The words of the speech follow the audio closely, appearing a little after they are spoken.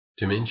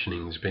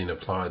dimensioning has been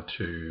applied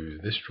to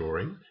this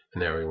drawing,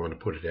 and now we want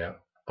to put it out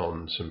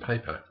on some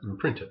paper and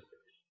print it.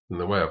 And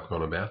the way I've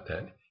gone about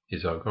that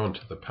is I've gone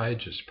to the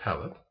Pages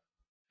palette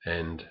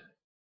and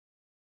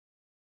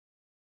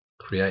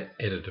create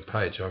editor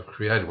page. I've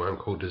created one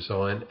called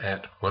Design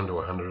at 1 to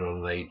 100 on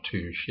an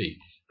A2 sheet,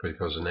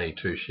 because an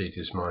A2 sheet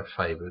is my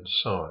favoured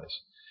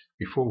size.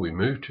 Before we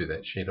move to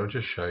that sheet, I'll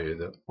just show you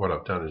that what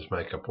I've done is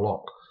make a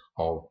block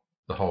of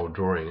the whole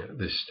drawing at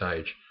this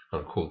stage.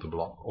 I've called the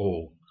block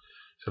All.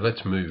 So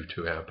let's move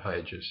to our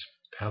Pages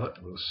palette.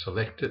 We'll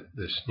select it,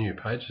 this new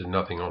page. There's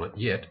nothing on it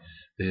yet.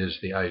 There's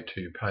the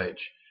A2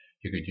 page.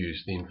 You could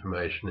use the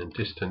information and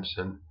distance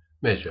and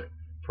measure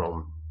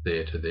from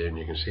there to there, and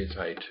you can see it's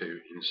A2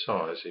 in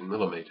size in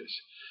millimeters.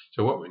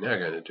 So what we're now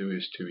going to do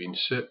is to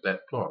insert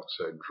that block.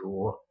 So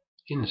draw,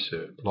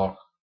 insert block,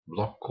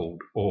 block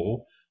called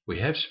All. We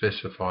have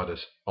specified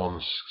us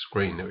on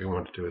screen that we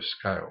want to do a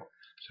scale.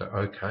 So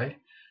OK,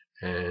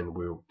 and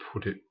we'll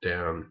put it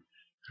down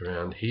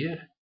around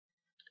here,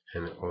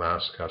 and it will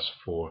ask us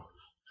for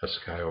a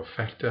scale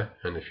factor.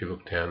 And if you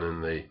look down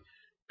in the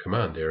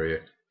command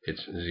area,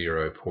 it's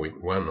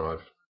 0.1.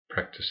 I've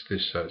practiced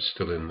this, so it's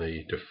still in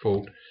the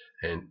default,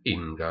 and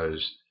in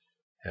goes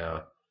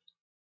our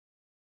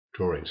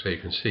drawing. So you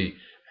can see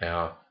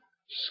our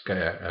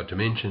scale, our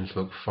dimensions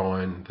look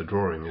fine, the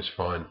drawing is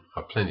fine.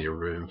 I've plenty of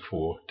room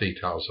for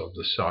details of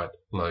the site,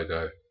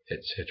 logo,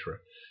 etc.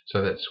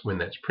 So that's when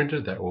that's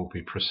printed, that will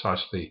be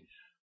precisely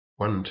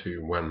 1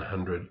 to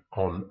 100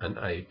 on an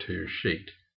A2 sheet.